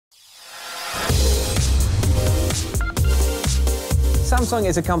Samsung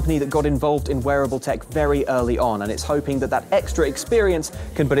is a company that got involved in wearable tech very early on, and it's hoping that that extra experience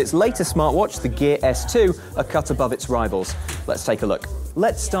can put its latest smartwatch, the Gear S2, a cut above its rivals. Let's take a look.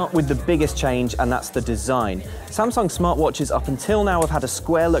 Let's start with the biggest change, and that's the design. Samsung smartwatches up until now have had a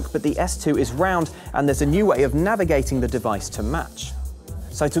square look, but the S2 is round, and there's a new way of navigating the device to match.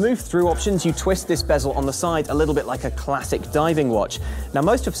 So to move through options, you twist this bezel on the side a little bit like a classic diving watch. Now,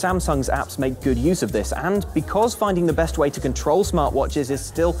 most of Samsung's apps make good use of this, and because finding the best way to control smartwatches is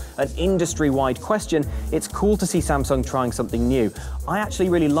still an industry-wide question, it's cool to see Samsung trying something new. I actually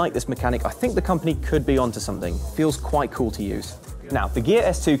really like this mechanic. I think the company could be onto something. Feels quite cool to use. Now, the Gear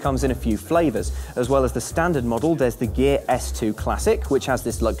S2 comes in a few flavors. As well as the standard model, there's the Gear S2 Classic, which has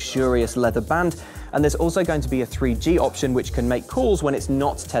this luxurious leather band, and there's also going to be a 3G option which can make calls when it's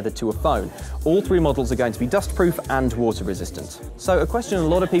not tethered to a phone. All three models are going to be dustproof and water resistant. So a question a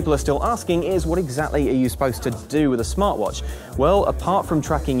lot of people are still asking is, what exactly are you supposed to do with a smartwatch? Well, apart from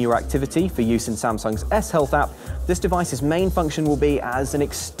tracking your activity for use in Samsung's S Health app, this device's main function will be as an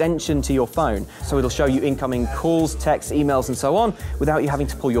extension to your phone. So it'll show you incoming calls, texts, emails, and so on without you having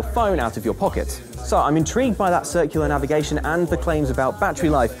to pull your phone out of your pocket. So I'm intrigued by that circular navigation and the claims about battery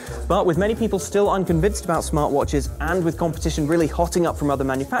life, but with many people still unconvinced about smartwatches and with competition really hotting up from other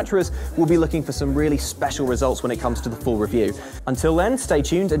manufacturers, we'll be looking for some really special results when it comes to the full review. Until then, stay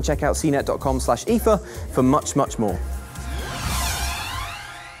tuned and check out cnet.com/IFA for much more.